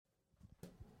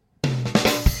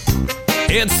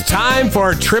It's time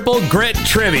for Triple Grit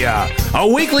Trivia, a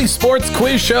weekly sports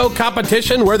quiz show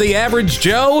competition where the average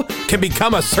Joe can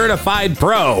become a certified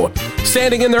pro.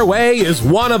 Standing in their way is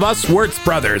one of us Wirtz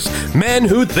brothers, men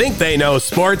who think they know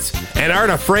sports and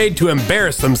aren't afraid to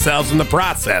embarrass themselves in the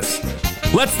process.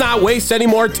 Let's not waste any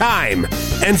more time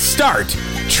and start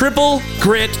Triple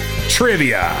Grit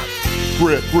Trivia.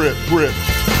 Grit.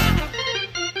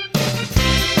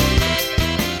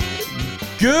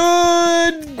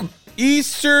 Good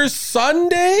Easter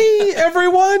Sunday,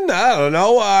 everyone. I don't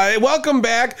know. Welcome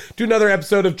back to another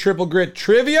episode of Triple Grit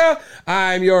Trivia.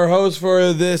 I'm your host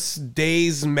for this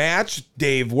day's match,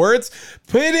 Dave Wirtz,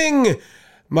 pitting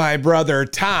my brother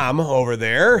Tom over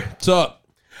there. What's up?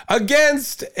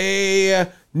 Against a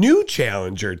new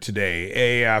challenger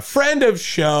today, a friend of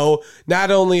show, not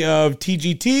only of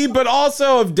TGT, but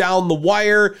also of Down the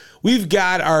Wire. We've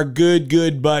got our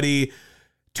good buddy,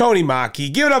 Tony Machi.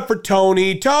 Give it up for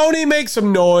Tony. Tony, make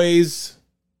some noise.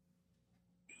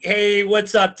 Hey,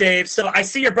 what's up, Dave? So I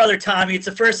see your brother Tommy. It's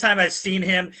the first time I've seen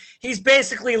him. He's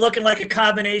basically looking like a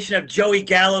combination of Joey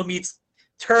Gallo meets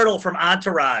Turtle from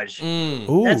Entourage.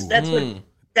 That's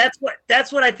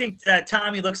what I think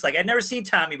Tommy looks like. I've never seen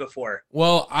Tommy before.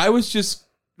 Well,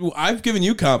 I've given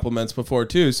you compliments before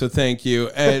too, so thank you.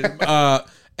 And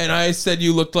and I said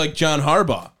you looked like John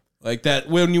Harbaugh, like that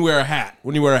when you wear a hat.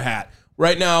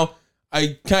 Right now,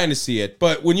 I kind of see it,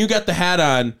 but when you got the hat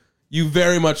on, you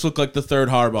very much look like the third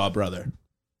Harbaugh brother.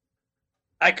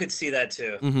 I could see that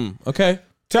too. Mm-hmm. Okay,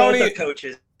 Tony. Both are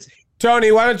coaches.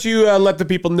 Tony, why don't you let the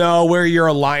people know where your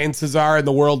alliances are in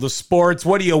the world of sports?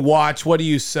 What do you watch? What do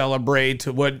you celebrate?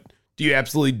 What do you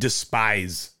absolutely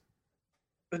despise?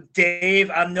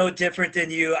 Dave, I'm no different than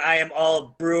you. I am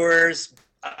all Brewers.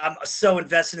 I'm so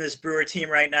invested in this Brewer team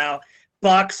right now.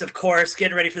 Bucks, of course,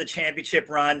 getting ready for the championship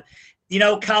run. You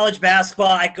know, college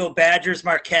basketball, I go Badgers,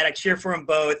 Marquette. I cheer for them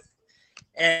both.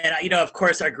 And, you know, of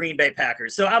course, our Green Bay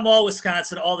Packers. So I'm all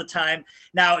Wisconsin all the time.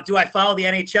 Now, do I follow the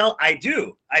NHL? I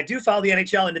do. I do follow the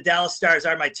NHL, and the Dallas Stars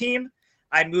are my team.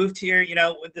 I moved here, you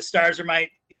know, the Stars are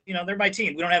they're my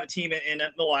team. We don't have a team in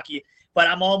Milwaukee, but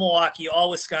I'm all Milwaukee, all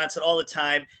Wisconsin, all the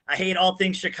time. I hate all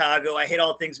things Chicago. I hate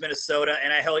all things Minnesota,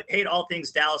 and I hate all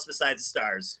things Dallas besides the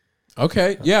Stars.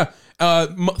 Okay, yeah.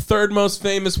 Third most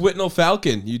famous Whitnell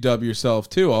Falcon, you dub yourself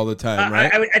too all the time, right?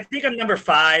 I think I'm number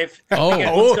 5. Oh,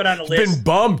 let's go down the list. Been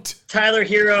bumped. Tyler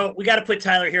Hero. We got to put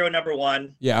Tyler Hero number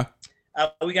 1. Yeah.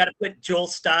 We got to put Joel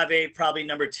Stave probably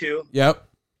number 2. Yep.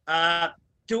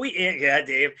 Do we? Yeah,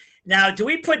 Dave. Now, do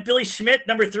we put Billy Schmidt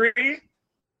number 3?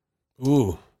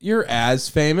 Ooh. You're as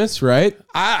famous, right?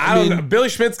 I don't know. Billy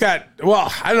Schmidt's got,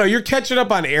 well, I don't know. You're catching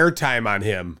up on airtime on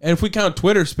him. And if we count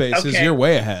Twitter Spaces, Okay. You're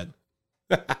way ahead.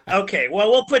 Okay, well,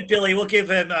 we'll put Billy. We'll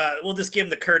give him. We'll just give him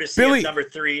the courtesy of number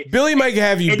 3. Billy might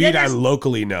have you And beat then on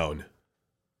locally known.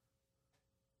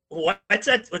 What's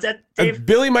that? What's that, Dave?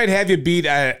 Billy might have you beat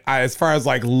as far as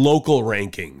like local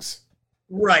rankings.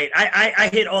 Right. I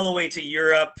hit all the way to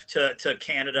Europe, to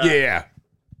Canada. Yeah.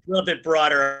 A little bit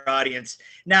broader audience.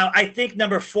 Now, I think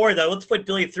number 4, though, let's put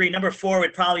Billy 3. Number 4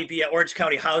 would probably be an Orange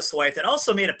County housewife that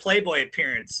also made a Playboy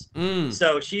appearance.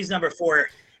 So she's number 4.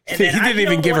 And He then didn't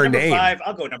even give her number name. 5,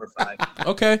 I'll go number 5.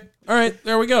 Okay. All right.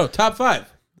 There we go. Top 5.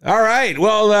 All right.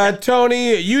 Well,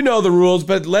 Tony, you know the rules,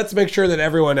 but let's make sure that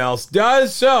everyone else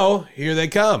does. So here they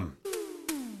come.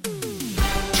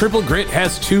 Triple Grit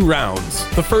has 2 rounds.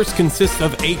 The first consists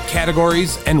of 8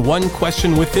 categories and 1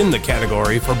 question within the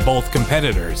category for both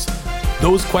competitors.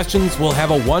 Those questions will have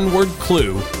a 1-word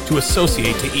clue to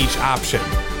associate to each option.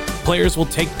 Players will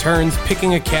take turns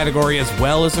picking a category as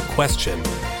well as a question.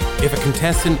 If a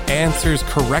contestant answers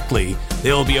correctly,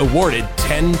 they will be awarded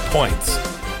 10 points.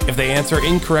 If they answer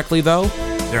incorrectly, though,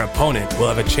 their opponent will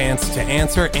have a chance to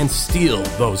answer and steal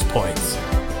those points.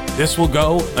 This will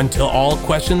go until all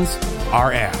questions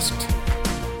are asked.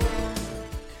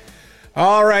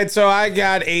 All right, so I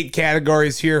got 8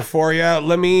 categories here for you.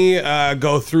 Let me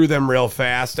go through them real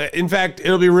fast. In fact,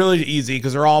 it'll be really easy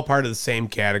because they're all part of the same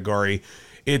category.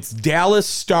 It's Dallas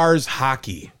Stars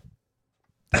hockey.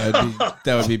 That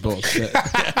would be bullshit.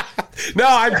 No,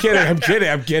 I'm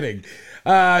kidding.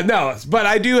 No, but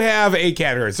I do have 8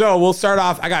 categories. So we'll start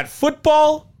off. I got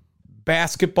football,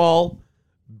 basketball,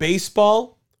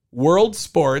 baseball, world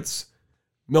sports,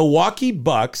 Milwaukee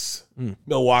Bucks,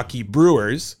 Milwaukee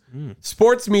Brewers,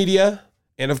 sports media,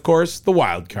 and of course, the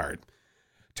wild card.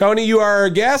 Tony, you are our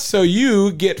guest, so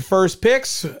you get first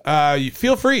picks.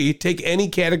 Feel free, take any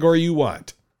category you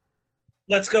want.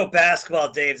 Let's go basketball,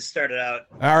 Dave, to start it out.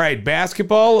 All right,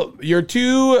 basketball. Your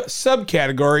 2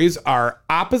 subcategories are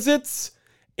opposites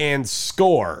and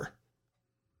score.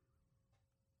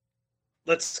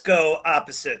 Let's go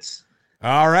opposites.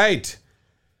 All right.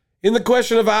 In the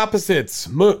question of opposites,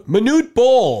 Manute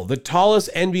Bol, the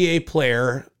tallest NBA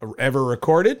player ever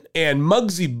recorded, and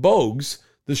Muggsy Bogues,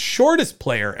 the shortest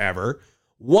player ever,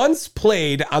 once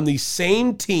played on the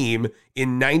same team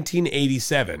in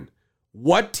 1987.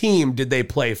 What team did they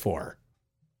play for?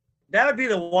 That would be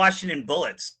the Washington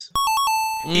Bullets.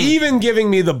 Even giving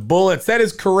me the Bullets. That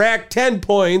is correct. 10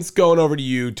 points going over to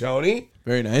you, Tony.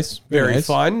 Very nice. Very nice.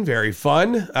 fun. Very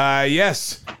fun.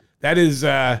 Yes, that is...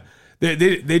 They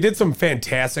did some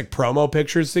fantastic promo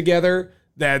pictures together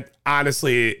that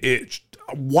honestly,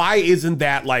 why isn't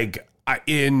that like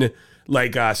in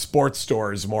like sports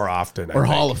stores more often? Or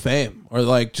Hall of Fame. Or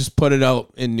like just put it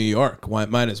out in New York.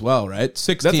 Might as well, right?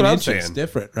 16 That's what I'm inches. saying.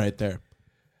 Different right there.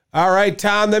 All right,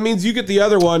 Tom, that means you get the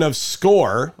other one of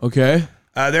score. Okay.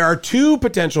 There are 2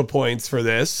 potential points for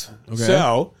this. Okay.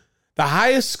 So the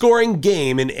highest scoring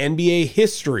game in NBA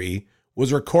history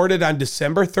was recorded on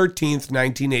December 13th,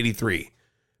 1983.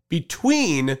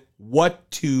 Between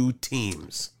what 2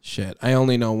 teams? Shit. I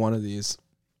only know one of these.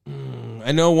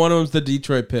 I know one of them's the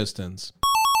Detroit Pistons.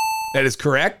 That is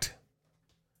correct.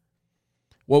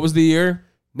 What was the year?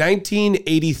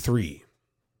 1983.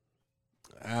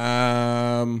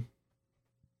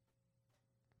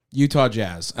 Utah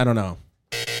Jazz. I don't know.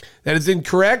 That is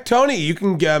incorrect. Tony, you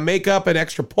can make up an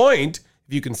extra point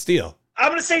if you can steal. I'm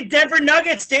going to say Denver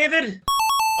Nuggets, David.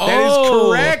 That is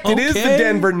correct. It is the okay.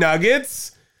 Denver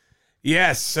Nuggets.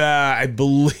 Yes, I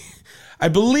believe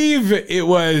it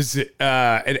was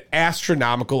an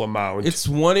astronomical amount. It's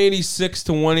 186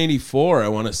 to 184, I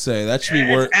want to say. That should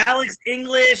be worth. Alex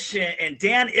English and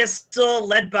Dan Istel,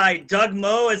 led by Doug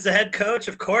Moe as the head coach,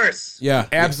 of course. Yeah.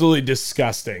 absolutely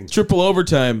disgusting. Triple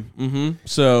overtime.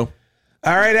 So,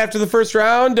 All right, after the first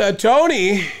round,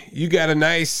 Tony, you got a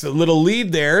nice little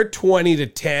lead there, 20 to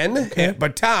 10. Okay.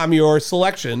 But Tom, your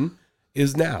selection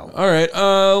is now. all right.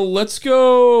 Let's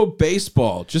go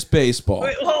baseball. Just baseball.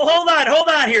 Wait, hold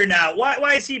on here now.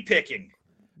 Why is he picking?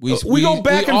 We go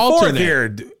back and forth alternate.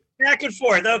 here. Back and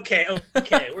forth. Okay,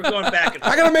 we're going back and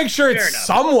forth. I got to make sure Fair it's enough.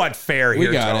 somewhat fair We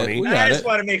here, got it. Tony. We I got just it.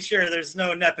 want to make sure there's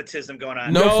no nepotism going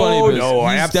on. No, No, funny business. no,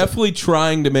 He's absolutely. definitely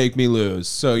trying to make me lose,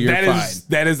 so you're fine.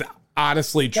 That is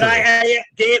honestly true. But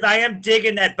Dave, I am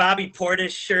digging that Bobby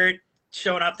Portis shirt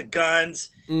showing off the guns.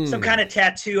 Some kind of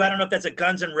tattoo. I don't know if that's a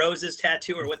Guns N' Roses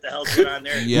tattoo or what the hell's going on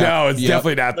there. Yeah. No, it's Yep.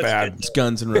 definitely not Looks that. good. It's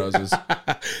Guns N' Roses.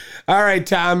 All right,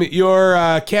 Tom, your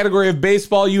category of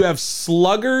baseball, you have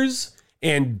sluggers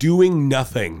and doing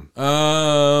nothing.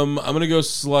 I'm gonna go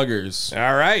Sluggers.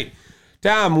 All right.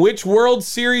 Tom, which World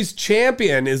Series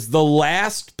champion is the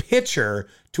last pitcher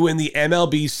to win the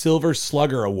MLB Silver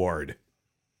Slugger Award?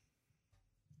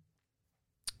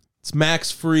 It's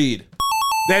Max Fried.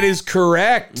 That is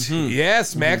correct.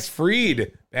 Yes, Max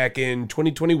Fried back in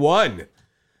 2021.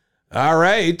 All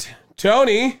right.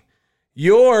 Tony,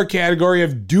 your category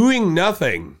of doing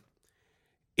nothing.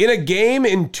 In a game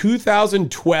in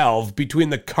 2012 between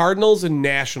the Cardinals and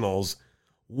Nationals,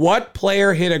 what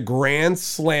player hit a grand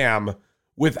slam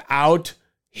without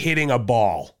hitting a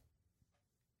ball?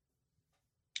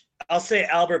 I'll say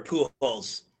Albert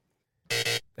Pujols.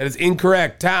 That is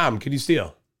incorrect. Tom, can you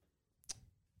steal?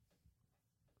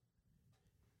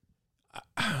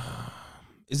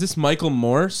 Is this Michael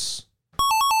Morse?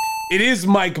 It is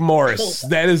Mike Morris.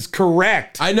 That is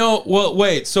correct. I know. Well,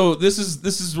 wait. So this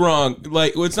is wrong.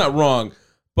 Like, well, it's not wrong.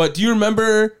 But do you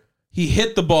remember he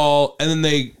hit the ball and then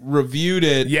they reviewed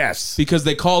it? Yes. Because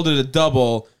they called it a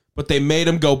double, but they made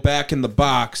him go back in the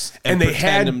box and they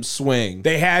pretend had him swing.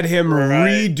 They had him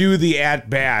redo the at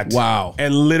bat. Wow.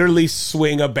 And literally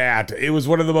swing a bat. It was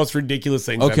one of the most ridiculous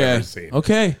things I've ever seen.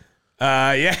 Okay.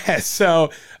 Yeah.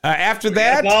 So after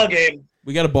that, Ball game.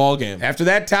 We got a ball game. after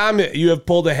that, Tom, you have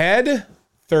pulled ahead,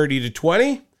 30 to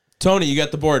 20. Tony, you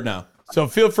got the board now. So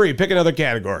feel free, pick another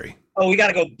category. Oh, we got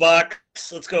to go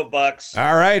Bucks. Let's go Bucks.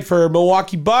 All right, for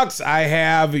Milwaukee Bucks, I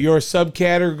have your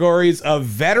subcategories of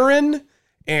veteran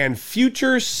and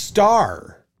future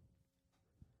star.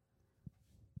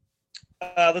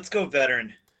 Let's go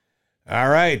veteran. All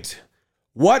right.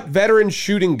 What veteran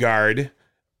shooting guard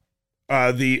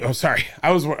I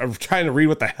was trying to read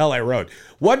what the hell I wrote.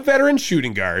 What veteran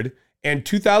shooting guard and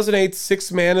 2008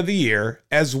 Sixth Man of the Year,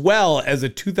 as well as a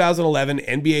 2011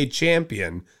 NBA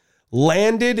champion,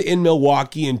 landed in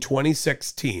Milwaukee in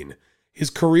 2016. His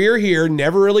career here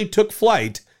never really took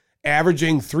flight,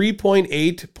 averaging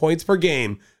 3.8 points per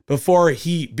game before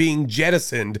he being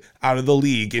jettisoned out of the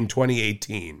league in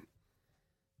 2018.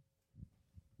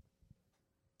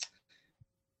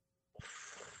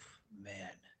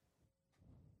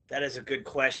 That is a good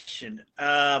question.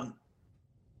 I'm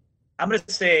going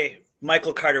to say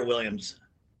Michael Carter Williams.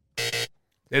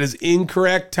 That is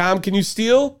incorrect. Tom, can you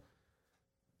steal?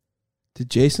 Did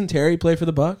Jason Terry play for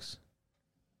the Bucks?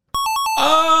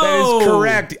 That Oh, is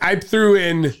correct. I threw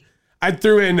in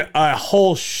a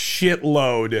whole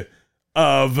shitload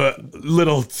of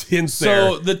little hints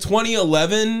there. So the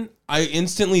 2011, I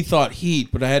instantly thought Heat,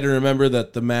 but I had to remember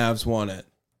that the Mavs won it.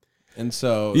 And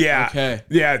so, Yeah. okay.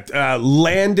 Yeah.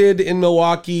 Landed in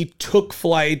Milwaukee, took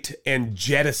flight, and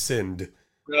jettisoned.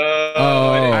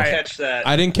 I didn't catch that.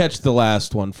 I didn't catch the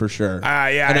last one for sure.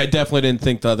 Yeah. And I definitely didn't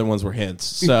think the other ones were hints.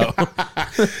 So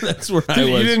that's where I was.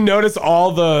 You didn't notice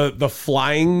all the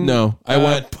flying No, I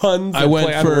went puns. I that went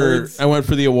play on for words? I went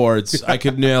for the awards. I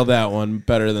could nail that one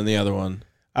better than the other one.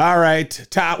 All right.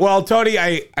 Well, Tony,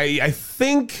 I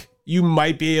think you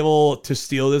might be able to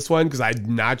steal this one because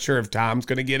I'm not sure if Tom's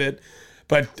going to get it.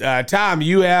 But Tom,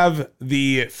 you have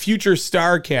the future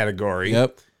star category.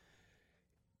 Yep.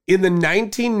 In the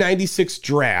 1996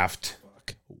 draft,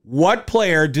 what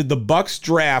player did the Bucks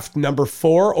draft number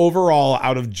 4 overall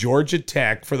out of Georgia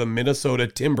Tech for the Minnesota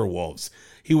Timberwolves?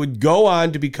 He would go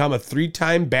on to become a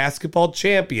 3-time basketball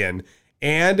champion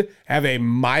and have a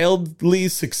mildly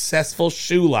successful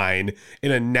shoe line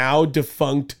in a now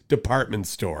defunct department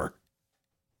store.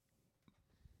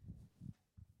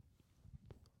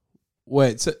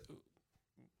 Wait, so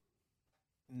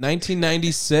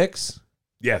 1996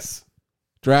 Yes.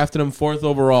 drafted him 4th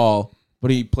overall,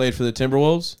 but he played for the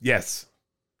Timberwolves. Yes.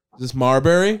 Is this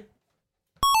Marbury?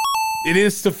 It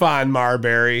is Stephon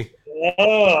Marbury.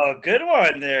 Oh, good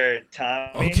one there,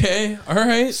 Tommy. Okay, all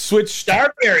right. Switched.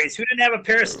 Starberries. Who didn't have a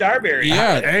pair of Starberries?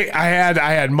 Yeah. Hey, I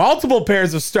had multiple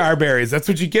pairs of Starberries. That's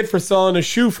what you get for selling a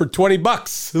shoe for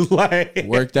 $20. Like,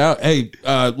 Worked out. Hey,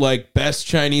 like best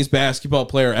Chinese basketball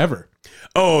player ever.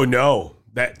 oh no,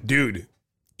 that dude,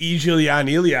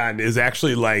 Ilian is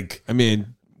actually like, I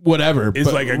mean, whatever. Is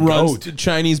but like a runs goat.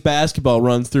 Chinese basketball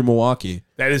runs through Milwaukee.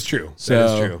 that is true. So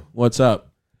That is true. what's up?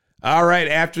 All right,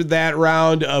 after that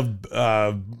round of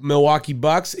Milwaukee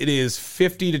Bucks, it is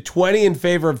 50-20 in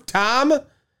favor of Tom. All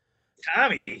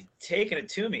Tommy, taking it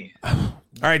to me.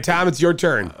 right, Tom, it's your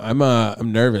turn. I'm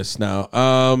nervous now.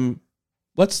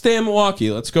 Let's stay in Milwaukee.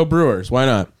 Let's go Brewers. Why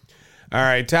not? All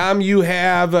right, Tom, you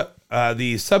have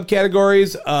the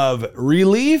subcategories of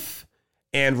relief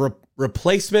and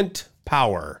replacement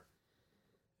power.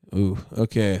 Ooh,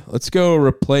 okay. Let's go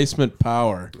replacement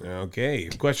power. Okay,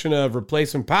 question of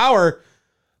replacement power.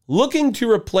 Looking to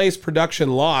replace production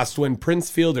lost when Prince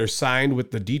Fielder signed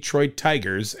with the Detroit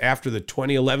Tigers after the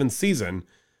 2011 season,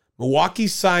 Milwaukee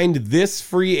signed this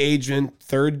free agent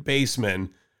third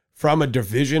baseman from a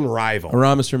division rival.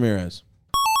 Aramis Ramirez.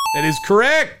 That is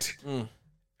correct.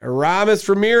 Aramis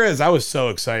Ramirez. I was so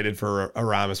excited for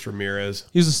Aramis Ramirez.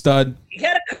 He's a stud. He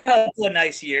had a couple of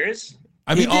nice years.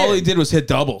 I mean, all he did was hit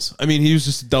doubles. I mean, he was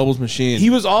just a doubles machine. He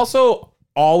was also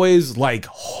always like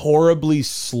horribly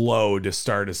slow to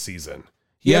start a season.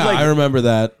 He had, like, I remember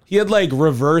that. He had like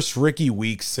reverse Ricky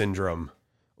Weeks syndrome.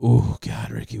 Oh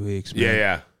God, Ricky Weeks. Man.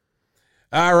 Yeah.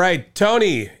 All right,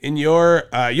 Tony, in your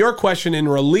question in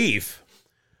relief,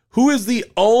 who is the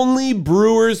only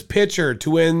Brewers pitcher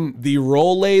to win the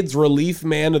Rolaids Relief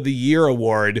Man of the Year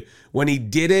award when he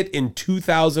did it in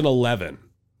 2011?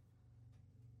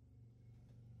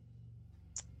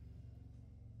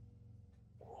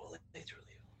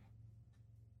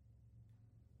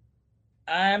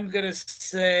 I'm gonna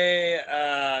say,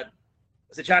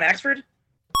 was it John Axford?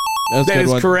 That That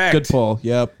is correct. Good pull.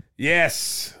 Yep.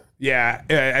 Yes. Yeah.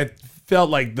 I felt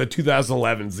like the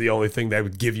 2011 is the only thing that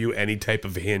would give you any type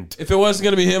of hint. If it wasn't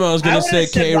going to be him, I was going to say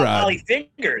K-Rod. Raleigh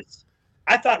Fingers.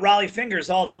 I thought Raleigh Fingers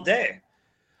all day.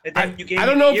 And then you gave I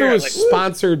don't me know the if it year, was I was like,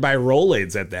 sponsored by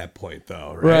Rolaids at that point,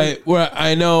 though. Right. Right. Well,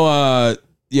 I know.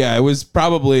 Yeah, it was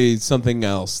probably something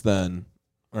else then,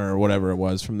 or whatever it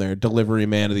was from there. Delivery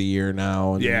Man of the Year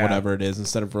now, and Yeah. whatever it is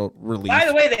instead of relief. By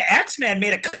the way, the Axeman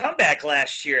made a comeback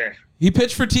last year. He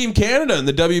pitched for Team Canada in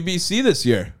the WBC this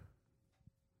year.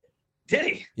 Did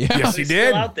he? Yeah. Yes, he He's did.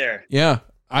 still out there. Yeah.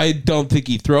 I don't think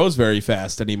he throws very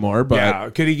fast anymore, but Yeah.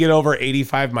 Could he get over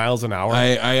 85 miles an hour?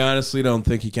 I honestly don't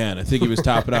think he can. I think he was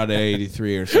topping out at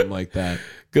 83 or something like that.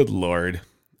 Good Lord.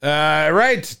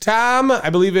 Right. Tom, I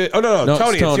believe it. Oh, no. No,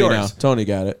 Tony, it's yours. now. Tony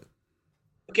got it.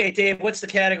 Okay, Dave, what's the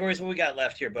categories? What we got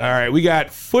left here, bud? All right. We got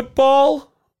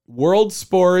football, world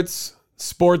sports,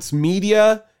 sports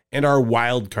media, and our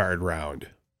wild card round.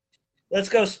 Let's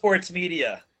go sports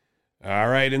media. All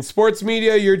right. In sports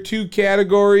media, your two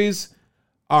categories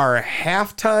are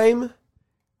halftime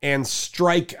and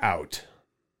strikeout.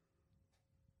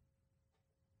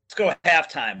 Let's go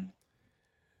halftime.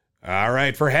 All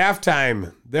right. For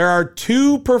halftime, there are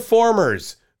two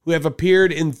performers who have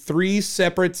appeared in 3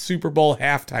 separate Super Bowl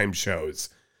halftime shows.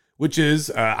 which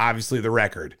is obviously the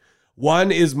record.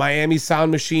 One is Miami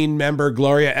Sound Machine member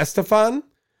Gloria Estefan.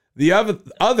 The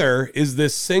other is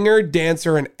this singer,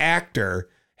 dancer, and actor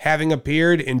having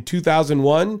appeared in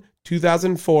 2001,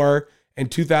 2004,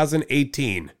 and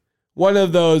 2018. One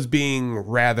of those being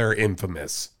rather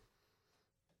infamous.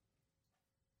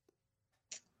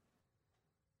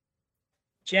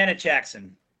 Janet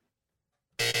Jackson.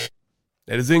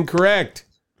 That is incorrect.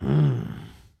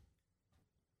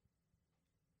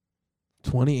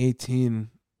 2018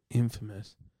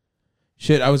 infamous.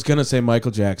 Shit, I was gonna say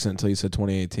Michael Jackson until you said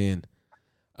 2018.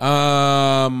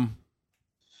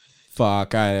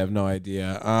 Fuck, I have no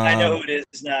idea. I know who it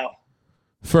is now.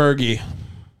 Fergie.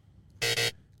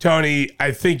 Tony,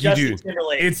 I think you do.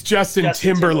 Timberlake. It's Justin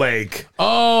Timberlake.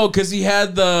 Oh, because he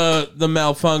had the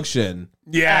malfunction.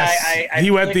 Yes,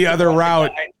 he went the other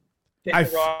route. I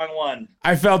picked the wrong one.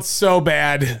 I felt so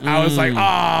bad. I was like,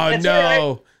 oh, That's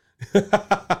no.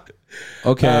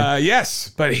 Okay.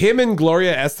 Yes, but him and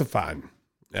Gloria Estefan.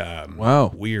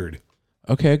 Wow. Weird.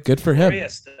 Okay, good for him.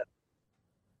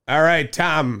 All right,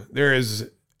 Tom, there is,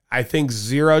 I think,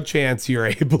 zero chance you're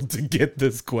able to get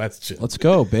this question. Let's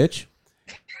go, bitch.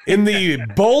 In the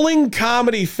bowling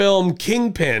comedy film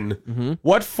Kingpin,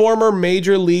 what former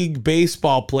Major League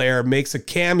Baseball player makes a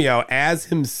cameo as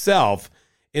himself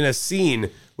in a scene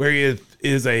where he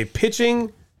is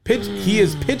pitching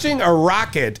a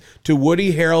rocket to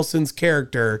Woody Harrelson's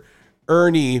character,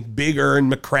 Ernie Big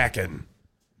Ern McCracken?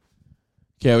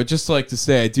 Okay, I would just like to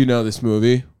say I do know this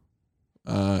movie,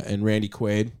 and Randy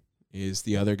Quaid is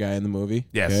the other guy in the movie.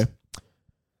 Yes. Okay.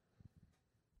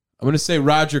 I'm going to say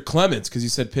Roger Clemens because you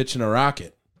said pitching a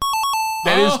rocket.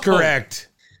 That is correct.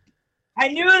 I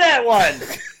knew that one.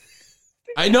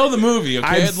 I know the movie,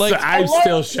 okay? I'm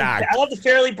still shocked. I love the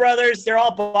Fairley Brothers. They're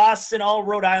all Boston, all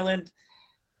Rhode Island.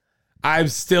 I'm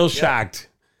still shocked.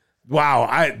 Wow,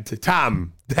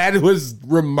 Tom, that was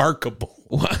remarkable.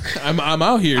 I'm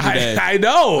out here today. I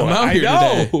know. I'm out here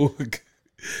today.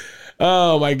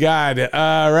 Oh, my God.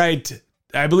 All right.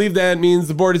 I believe that means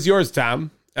the board is yours, Tom.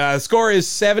 Score is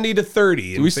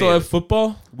 70-30. Do we still have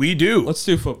football? We do. Let's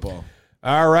do football.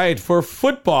 All right. For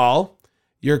football,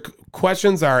 your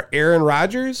questions are Aaron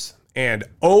Rodgers and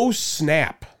oh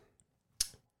snap.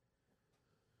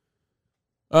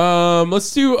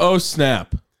 Let's do oh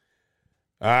snap.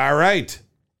 All right.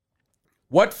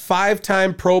 What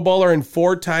 5-time Pro Bowler and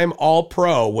 4-time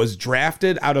All-Pro was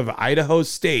drafted out of Idaho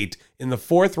State in the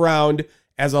 4th round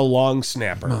as a long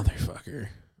snapper? Motherfucker.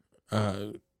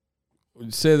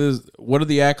 Say this. What are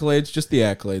the accolades? Just the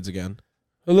accolades again.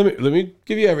 Well, let me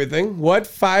give you everything. What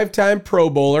 5-time Pro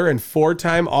Bowler and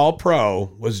 4-time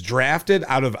All-Pro was drafted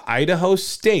out of Idaho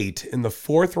State in the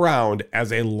 4th round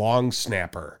as a long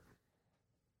snapper?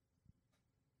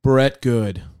 Brett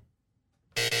Good.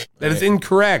 That is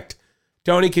incorrect.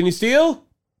 Tony, can you steal?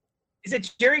 Is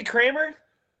it Jerry Kramer?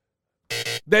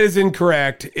 That is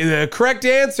incorrect. The correct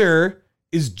answer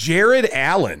is Jared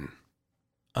Allen.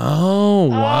 Oh,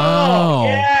 wow. Oh,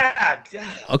 yeah.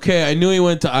 Okay, I knew he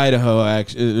went to Idaho,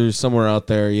 actually, or somewhere out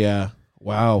there. Yeah.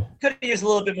 Wow. Could have used a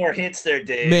little bit more hints there,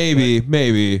 Dave.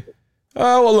 Maybe.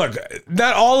 Oh, well, look,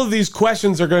 not all of these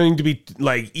questions are going to be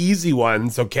like easy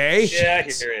ones, okay? Yeah, I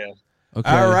hear you. Okay.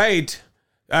 All right.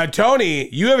 Tony,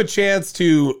 you have a chance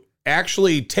to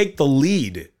actually take the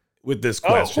lead with this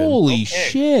question. Holy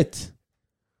shit.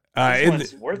 This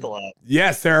one's worth a lot.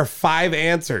 Yes, there are 5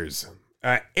 answers.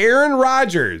 Aaron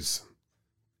Rodgers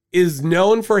is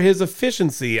known for his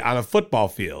efficiency on a football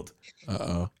field.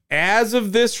 Uh-oh. As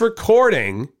of this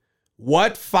recording,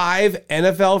 what 5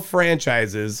 NFL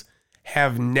franchises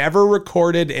have never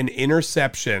recorded an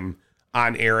interception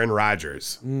on Aaron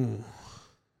Rodgers?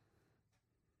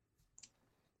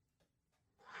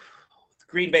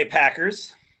 Green Bay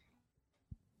Packers.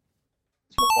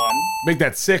 One. Make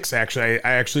that 6, actually.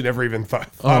 I actually never even thought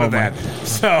of that.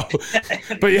 So,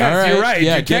 but yes, All right. you're right.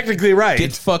 Yeah, you're technically right.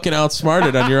 Get fucking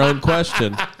outsmarted on your own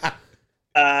question.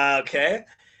 Okay.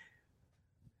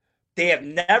 They have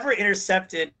never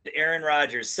intercepted Aaron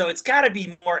Rodgers, so it's got to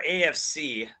be more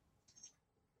AFC.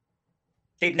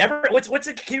 They've never. What's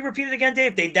it? Can you repeat it again,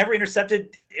 Dave? They've never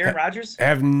intercepted Aaron Rodgers.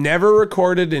 Have never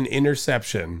recorded an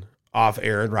interception off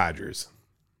Aaron Rodgers.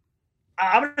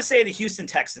 I'm going to say the Houston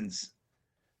Texans.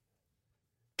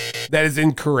 That is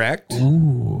incorrect.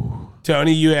 Ooh.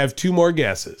 Tony, you have 2 more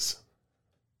guesses.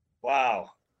 Wow.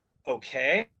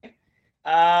 Okay.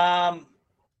 Let's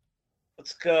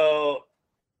go.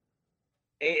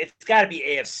 It's got to be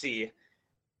AFC.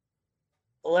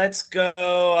 Let's go.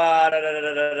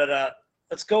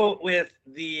 Let's go with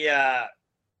the.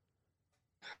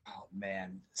 Oh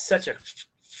man, such a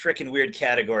freaking weird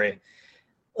category.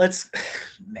 Let's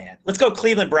go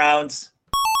Cleveland Browns.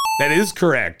 That is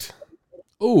correct.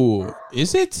 Ooh,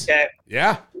 is it? Okay.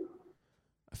 Yeah.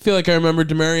 I feel like I remember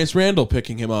Demarius Randall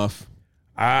picking him off.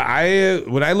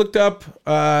 When I looked up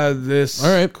this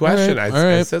question,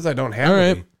 it says I don't have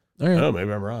any. All right. Oh,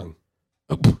 maybe I'm wrong.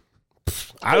 I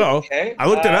don't know. Okay. I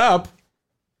looked it up.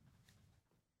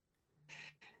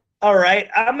 All right.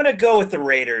 I'm going to go with the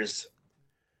Raiders.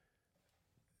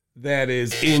 That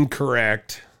is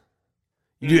incorrect.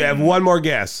 You do have one more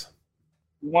guess.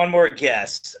 One more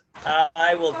guess.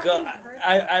 I will go.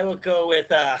 I will go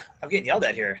with. I'm getting yelled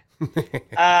at here.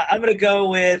 I'm going to go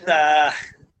with.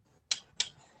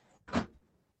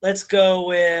 Let's go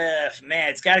with. Man,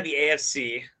 it's got to be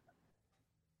AFC.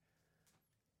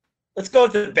 Let's go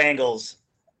with the Bengals.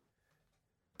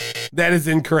 That is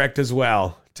incorrect as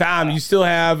well. Tom, you still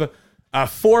have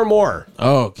 4 more.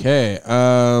 Okay.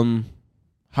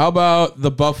 How about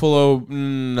the Buffalo?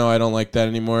 No, I don't like that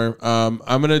anymore. I'm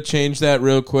going to change that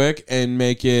real quick and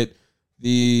make it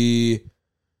the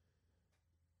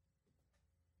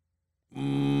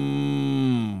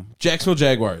Jacksonville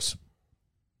Jaguars.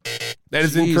 That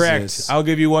is incorrect. I'll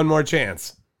give you one more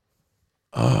chance.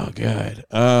 Oh, God.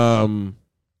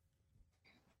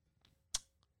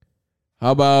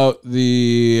 How about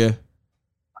the...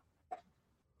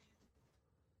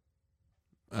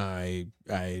 I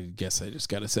guess I just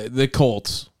got to say the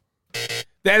Colts.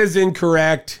 That is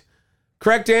incorrect.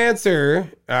 Correct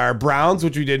answer are Browns,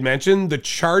 which we did mention, the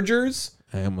Chargers,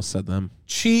 I almost said them.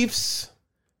 Chiefs,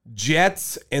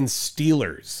 Jets, and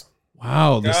Steelers.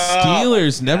 Wow, the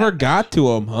Steelers never got to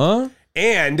them, huh?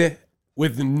 And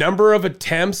with the number of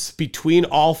attempts between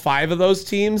all 5 of those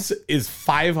teams is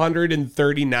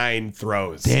 539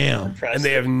 throws. Damn. And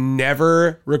they have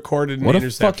never recorded an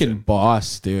interception. What a fucking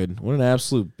boss, dude. What an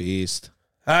absolute beast.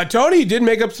 Tony did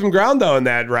make up some ground, though, in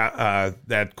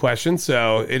that question.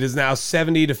 So it is now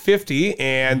 70-50,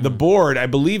 and the board, I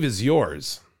believe, is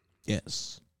yours.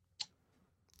 Yes.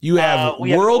 You have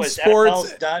World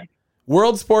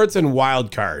Sports and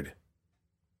Wild Card.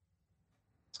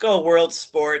 Let's go World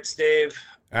Sports, Dave.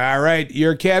 All right.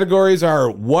 Your categories are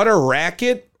What a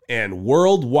Racket and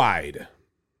Worldwide.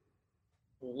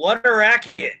 What a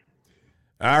racket.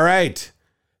 All right.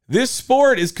 This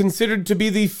sport is considered to be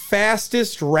the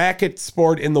fastest racket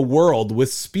sport in the world,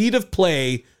 with speed of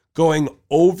play going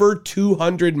over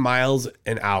 200 miles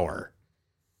an hour.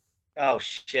 Oh,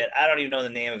 shit. I don't even know the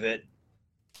name of it.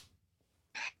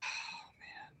 Oh,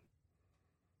 man.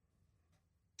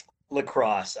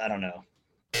 Lacrosse. I don't know.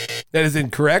 That is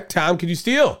incorrect. Tom, can you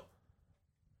steal?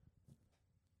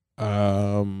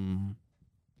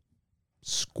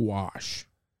 Squash.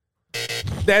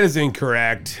 That is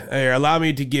incorrect. Here, allow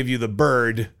me to give you the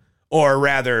bird, or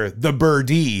rather, the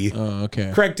birdie. Oh,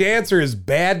 okay. Correct answer is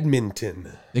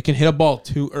badminton. They can hit a ball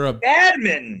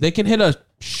Badminton. They can hit a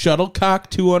shuttlecock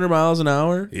 200 miles an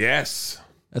hour? Yes.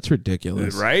 That's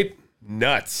ridiculous. Right?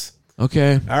 Nuts.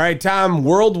 Okay. All right, Tom,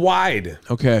 worldwide.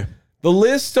 Okay. The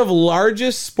list of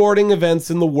largest sporting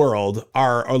events in the world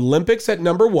are Olympics at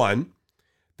number 1,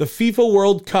 the FIFA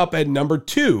World Cup at number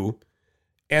 2,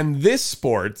 and this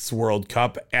sports World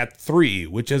Cup at 3,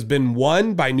 which has been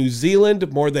won by New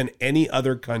Zealand more than any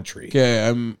other country.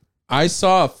 Okay, I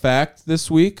saw a fact this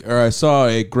week, or I saw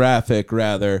a graphic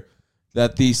rather,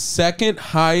 that the second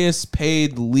highest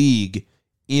paid league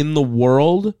in the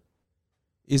world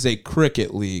is a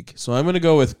cricket league. So I'm going to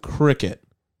go with cricket.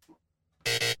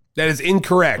 That is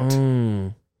incorrect.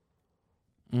 Tony,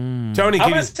 I'm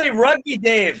going to say rugby,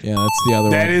 Dave. Yeah, that's the other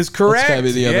one. That is correct. That's gotta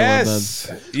be the other yes.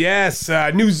 one then. Yes.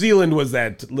 New Zealand was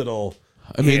that little...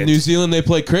 I mean, New Zealand, they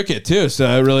play cricket too, so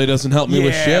it really doesn't help me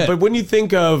with shit. But when you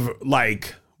think of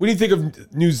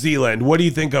New Zealand, what do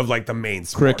you think of like the main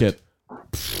sport? Cricket.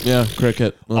 Yeah,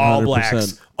 cricket.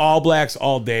 100%. All blacks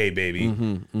all day, baby.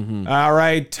 All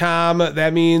right, Tom,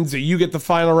 that means you get the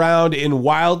final round in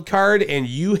wild card, and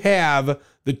you have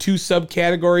the 2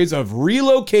 subcategories of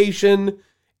relocation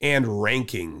and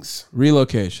rankings.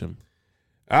 Relocation.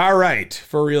 All right,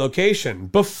 for relocation.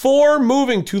 Before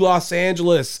moving to Los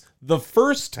Angeles the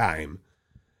first time,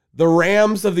 the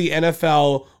Rams of the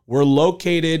NFL were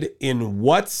located in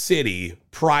what city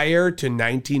prior to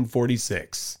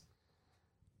 1946?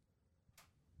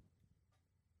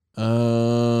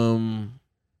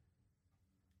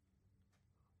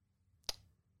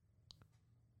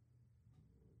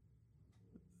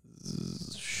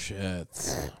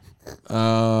 Shit.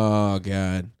 Oh,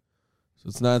 God. So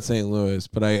it's not St. Louis,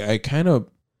 but I kind of...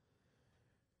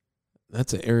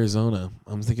 That's Arizona.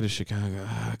 I'm thinking of Chicago.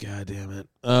 Oh, God damn it.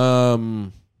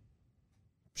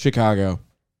 Chicago.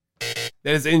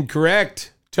 That is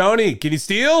incorrect. Tony, can you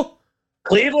steal?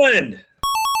 Cleveland.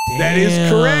 That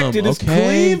is correct. It is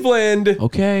Cleveland.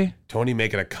 Okay. Tony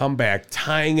making a comeback,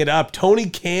 tying it up. Tony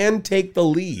can take the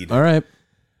lead. All right.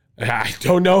 I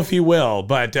don't know if he will,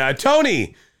 but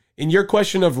Tony, in your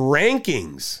question of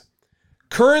rankings,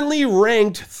 currently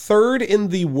ranked third in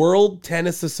the World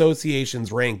Tennis Association's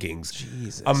rankings,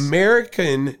 Jesus.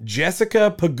 American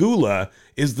Jessica Pegula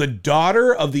is the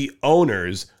daughter of the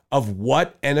owners of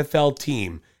what NFL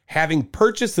team, having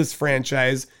purchased this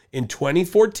franchise in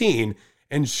 2014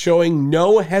 and showing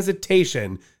no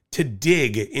hesitation to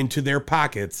dig into their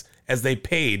pockets as they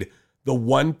paid the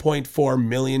 $1.4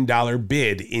 million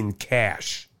bid in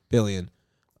cash. Billion.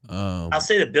 I'll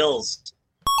say the Bills.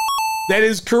 That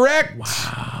is correct.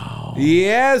 Wow.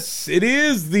 Yes, it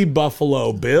is the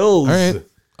Buffalo Bills. All right.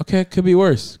 Okay, could be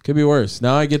worse. Could be worse.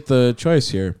 Now I get the choice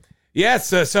here. Yes,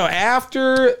 so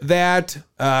after that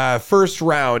first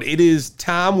round, it is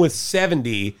Tom with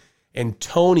 70 and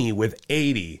Tony with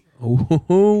 80.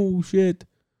 Oh, shit.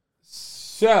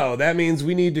 So that means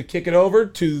we need to kick it over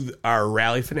to our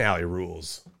rally finale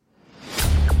rules.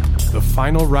 The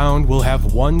final round will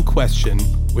have one question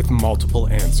with multiple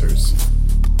answers.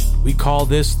 We call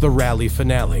this the rally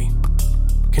finale.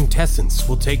 Contestants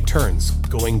will take turns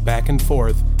going back and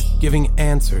forth, giving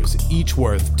answers each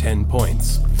worth 10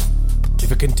 points.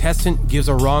 If a contestant gives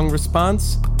a wrong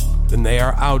response, then they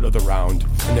are out of the round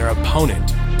and their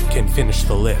opponent can finish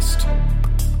the list.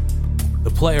 The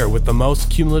player with the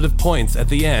most cumulative points at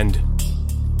the end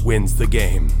wins the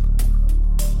game.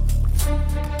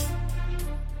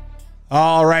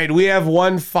 All right, we have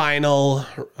one final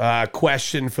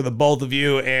question for the both of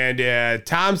you. And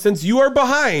Tom, since you are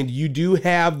behind, you do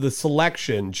have the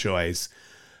selection choice.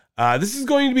 This is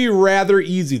going to be rather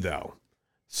easy, though.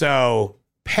 So,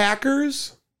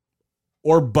 Packers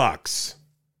or Bucks?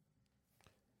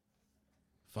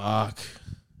 Fuck.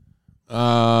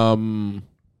 I'm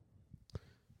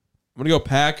going to go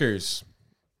Packers.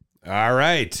 All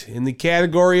right, in the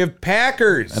category of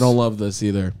Packers. I don't love this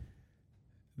either.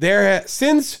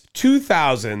 Since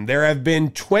 2000, there have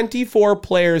been 24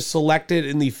 players selected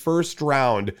in the first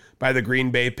round by the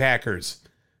Green Bay Packers.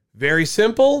 Very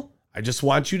simple. I just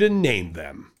want you to name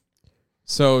them.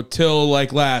 So till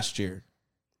like last year.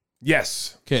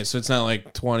 Yes. Okay, so it's not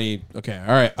like 20. Okay,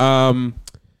 all right. How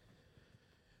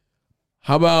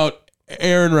about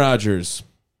Aaron Rodgers?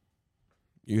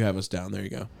 You have us down. There you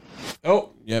go.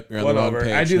 Oh, yep, you're on one the wrong over.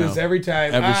 page. I do now. this every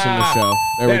time. Every single show.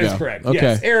 There we go. That is correct. Okay.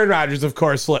 Yes, Aaron Rodgers, of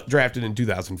course, drafted in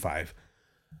 2005.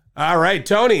 All right,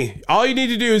 Tony, all you need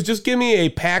to do is just give me a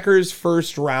Packers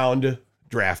first round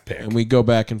draft pick. And we go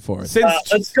back and forth.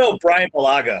 Let's go Brian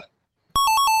Bulaga.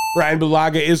 Brian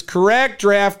Bulaga is correct,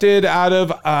 drafted out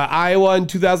of Iowa in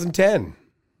 2010.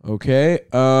 Okay.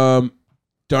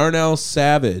 Darnell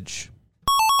Savage.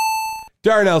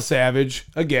 Darnell Savage,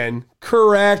 again,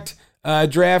 correct.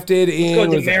 Drafted in...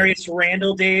 Let's go Demarius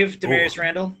Randall, Dave. Demarius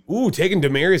Randall. Ooh, taking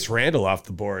Demarius Randall off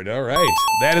the board. All right.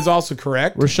 That is also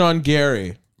correct. Rashawn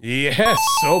Gary. Yes,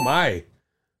 so my.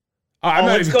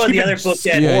 Let's go with the other book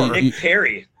then. Yeah, Nick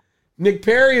Perry. Nick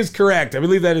Perry is correct. I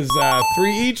believe that is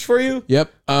 3 each for you.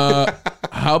 Yep.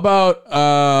 How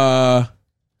about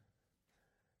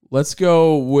let's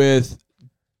get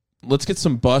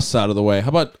some busts out of the way. How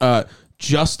about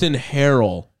Justin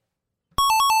Harrell?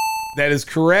 That is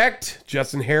correct.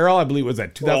 Justin Harrell, I believe, was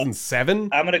that 2007?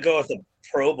 I'm going to go with the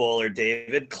Pro Bowler,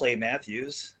 David. Clay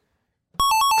Matthews.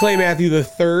 Clay Matthew the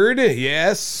third,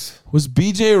 yes. Was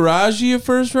BJ Raji a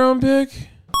first round pick?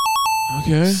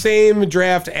 Okay. Same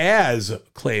draft as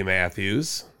Clay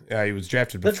Matthews. He was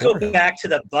drafted before. Let's go back to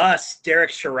the bus.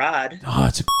 Derek Sherrod.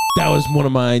 Oh, that was one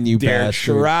of mine, you Derek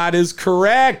bastard. Sherrod is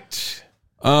correct.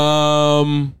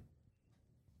 Can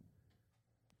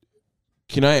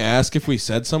I ask if we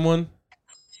said someone?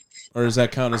 Or does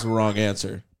that count as a wrong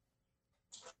answer?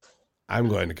 I'm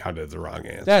going to count it as the wrong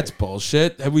answer. That's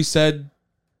bullshit. Have we said...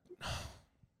 You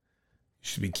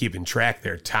should be keeping track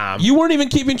there, Tom. You weren't even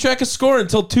keeping track of score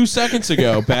until 2 seconds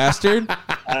ago, bastard.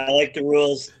 I like the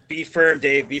rules. Be firm,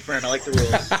 Dave. Be firm. I like the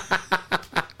rules.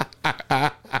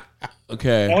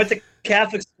 Okay. I went to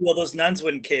Catholic school. Those nuns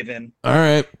wouldn't cave in. All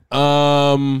right.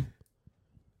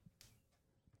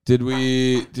 Did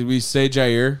we say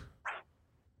Jair?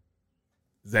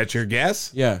 Is that your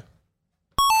guess? Yeah.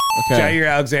 Okay.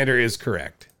 Jair Alexander is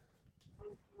correct.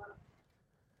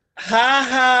 Ha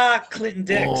ha, Clinton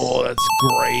Dix. Oh, that's a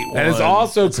great one. That is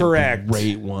also That's correct. A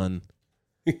great one.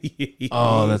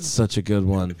 Oh, that's such a good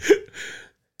one.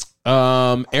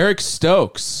 Eric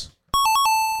Stokes.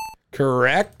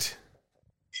 Correct.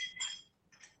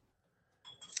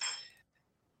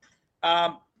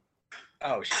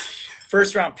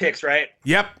 First round picks, right?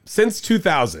 Yep, since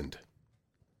 2000.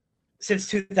 Since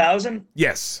 2000?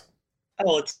 Yes,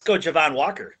 Oh, let's go Javon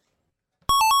Walker.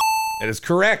 that is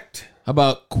correct. How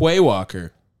about Quay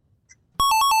Walker?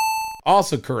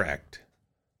 Also correct.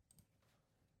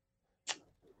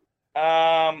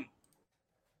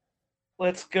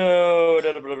 Let's go.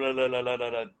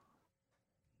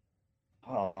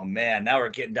 Oh man, now we're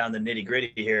getting down the nitty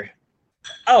gritty here.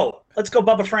 Oh, let's go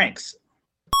Bubba Franks.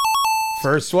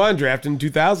 First one, drafted in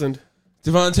 2000.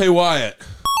 Devontae Wyatt.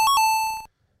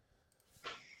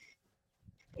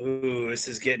 Ooh, this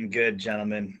is getting good,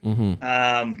 gentlemen.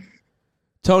 Mm-hmm.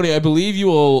 Tony, I believe you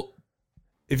will.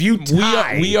 If you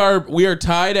tie, we are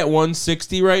tied at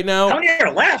 160 right now. How many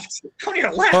are left? How many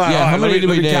are left? Yeah, how many do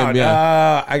we name? count.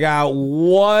 Yeah. I got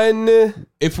one.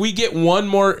 If we get one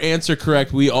more answer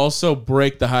correct, we also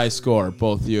break the high score,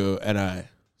 both you and I.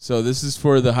 So this is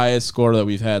for the highest score that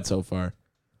we've had so far.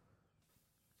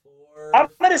 I'm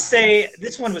going to say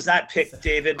this one was not picked,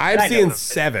 David. I'm I know seeing it.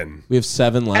 7. We have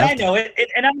 7 left. And I know it.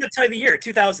 And I'm going to tell you the year,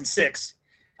 2006.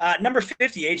 Number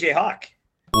 50, A.J. Hawk.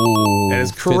 Ooh, That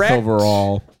is 5th correct.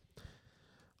 overall.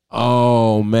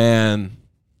 Oh, man.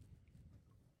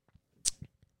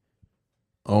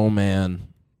 Oh, man.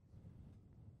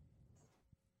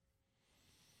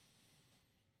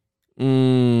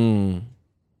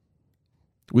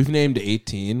 We've named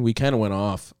 18. We kind of went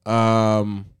off.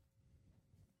 Oh,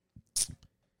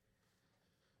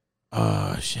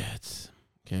 shit.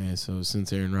 Okay, so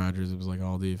since Aaron Rodgers, it was like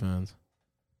all defense.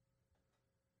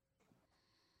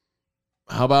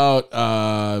 How about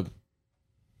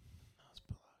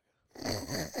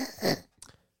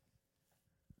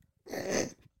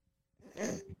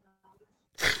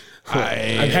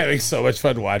I'm having so much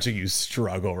fun watching you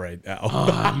struggle right now.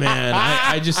 oh man,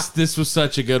 I just this was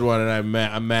such a good one, and I'm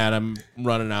mad. I'm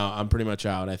running out. I'm pretty much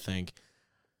out, I think.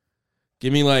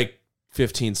 Give me like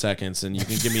 15 seconds, and you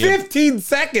can give me 15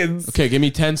 seconds. Okay, give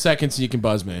me 10 seconds, and you can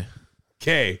buzz me.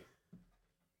 Okay.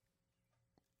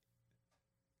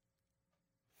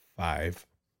 5,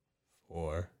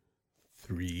 4,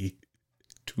 3,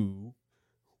 2,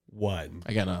 1.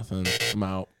 I got nothing. I'm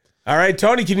out. All right,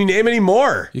 Tony, can you name any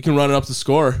more? You can run it up the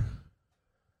score.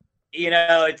 You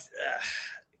know, it's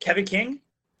Kevin King.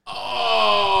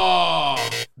 Oh,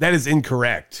 That is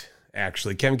incorrect,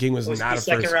 actually. Kevin King was Was not the a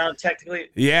second first. round technically?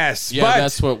 Yes, yeah, but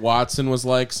that's what Watson was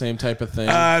like. Same type of thing.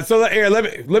 so here,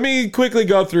 let me quickly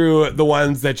go through the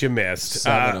ones that you missed.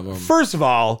 7 of them. First of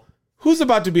all, who's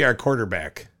about to be our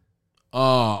quarterback?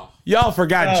 Oh, Y'all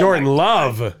forgot Oh, Jordan my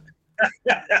Love.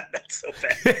 That's so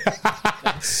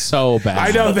bad. so bad.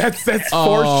 I know that's Oh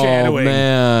foreshadowing.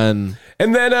 man.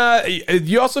 And then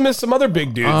you also missed some other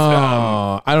big dudes.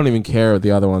 Oh, I don't even care what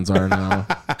the other ones are now.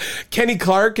 Kenny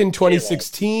Clark in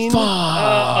 2016.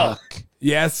 Fuck.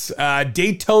 Yes.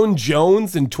 Dayton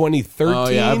Jones in 2013. Oh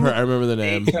yeah, I remember the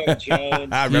name. Dayton Jones.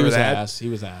 I He remember was that. ass. He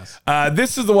was ass.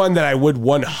 This is the one that I would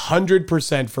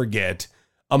 100% forget.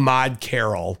 Ahmad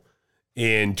Carroll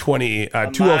in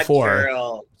 204.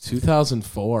 Carroll.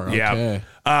 2004. Okay. Yeah.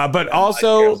 But Carroll's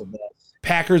also the best.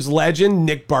 Packers legend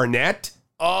Nick Barnett.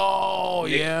 Oh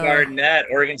Nick yeah. Barnett,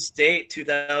 Oregon State,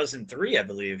 2003, I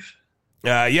believe.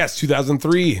 Yes,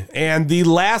 2003. And the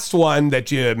last one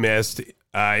that you missed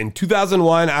in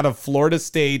 2001 out of Florida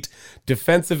State,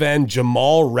 defensive end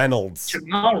Jamal Reynolds.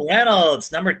 Jamal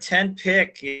Reynolds, number 10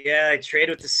 pick. Yeah, I traded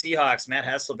with the Seahawks. Matt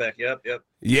Hasselbeck. Yep.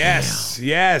 Yes,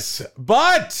 yes.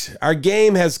 But our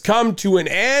game has come to an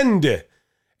end.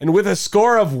 And with a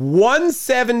score of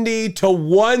 170 to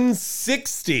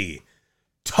 160,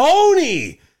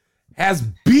 Tony has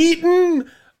beaten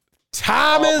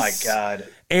Thomas. Oh my God.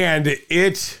 And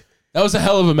it That was a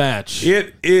hell of a match.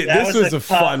 this was a tough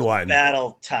fun one.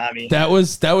 battle, Tommy. That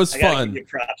was I gotta fun. give you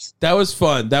props. That was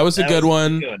fun. That was a good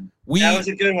one. That was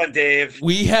a good one, Dave.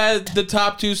 We had the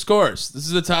top 2 scores. This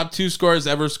is the top 2 scores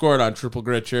ever scored on Triple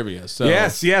Grit Trivia. So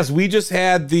Yes. We just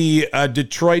had the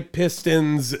Detroit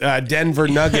Pistons Denver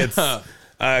Nuggets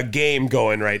game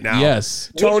going right now.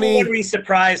 Yes. Tony, Which one were we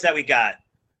surprised that we got?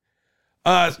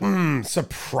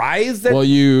 surprised that Well,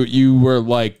 you were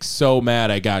like so mad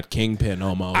I got Kingpin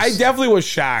almost. I definitely was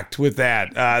shocked with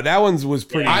that. That one was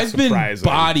pretty I've been surprising.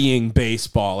 bodying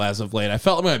baseball as of late. I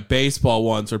felt like my baseball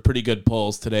ones were pretty good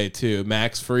pulls today too.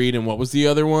 Max Fried and what was the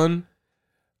other one?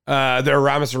 The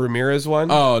Ramos Ramirez one.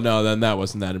 Oh no, then that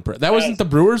wasn't that impressive. That wasn't the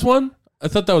Brewers one. I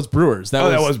thought that was Brewers.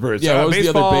 that was Brewers. Yeah, what was the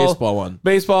other baseball one?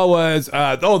 Baseball was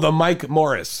the Mike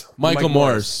Morris. Michael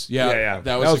Morris. Yeah, Yeah.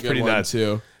 That was a good pretty one nuts.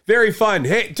 too. Very fun.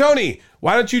 Hey, Tony,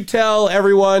 why don't you tell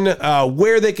everyone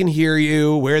where they can hear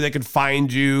you, where they can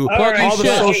find you, all the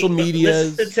shit. social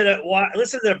medias. Listen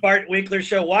to the Bart Winkler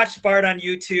show. Watch Bart on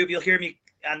YouTube. You'll hear me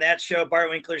on that show,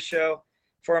 Bart Winkler show.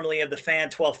 formerly of the Fan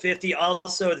 1250.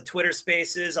 Also, the Twitter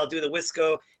Spaces. I'll do the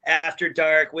Wisco After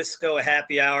Dark, Wisco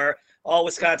Happy Hour, all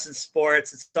Wisconsin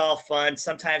sports. It's all fun.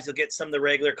 Sometimes you'll get some of the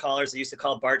regular callers that used to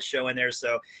call Bart's show in there,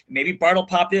 so maybe Bart will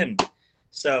pop in.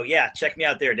 So, yeah, check me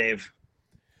out there, Dave.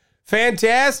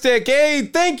 Fantastic. Hey,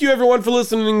 thank you, everyone, for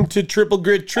listening to Triple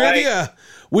Grit Trivia. Right.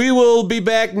 We will be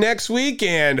back next week,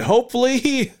 and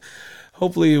hopefully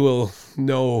we'll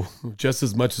know just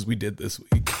as much as we did this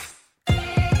week.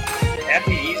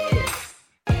 Happy Easter.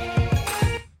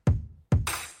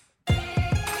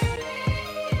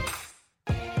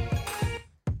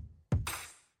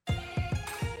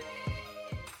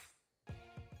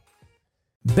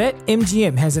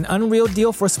 BetMGM has an unreal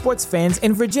deal for sports fans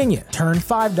in Virginia. Turn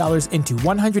 $5 into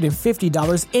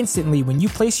 $150 instantly when you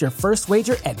place your first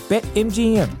wager at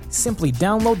BetMGM. Simply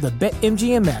download the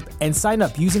BetMGM app and sign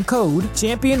up using code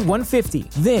Champion150.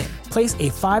 Then, place a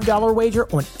 $5 wager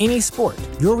on any sport.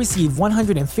 You'll receive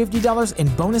 $150 in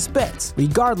bonus bets,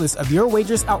 regardless of your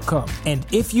wager's outcome. And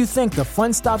if you think the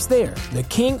fun stops there, the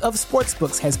King of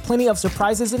Sportsbooks has plenty of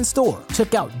surprises in store.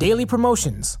 Check out daily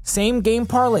promotions, same-game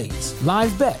parlays,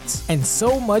 live bets, and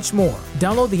so much more.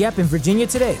 Download the app in Virginia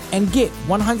today and get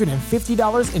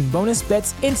 $150 in bonus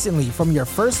bets instantly from your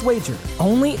first wager.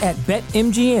 Only at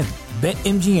BetMGM.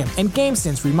 BetMGM and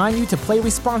GameSense remind you to play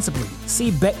responsibly. See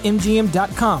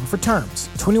BetMGM.com for terms.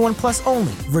 21 plus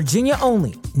only. Virginia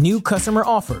only. New customer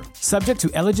offer. Subject to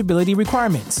eligibility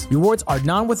requirements. Rewards are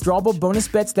non-withdrawable bonus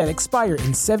bets that expire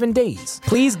in 7 days.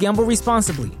 Please gamble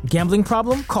responsibly. Gambling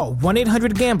problem? Call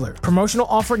 1-800-GAMBLER. Promotional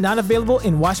offer not available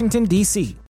in Washington, D.C.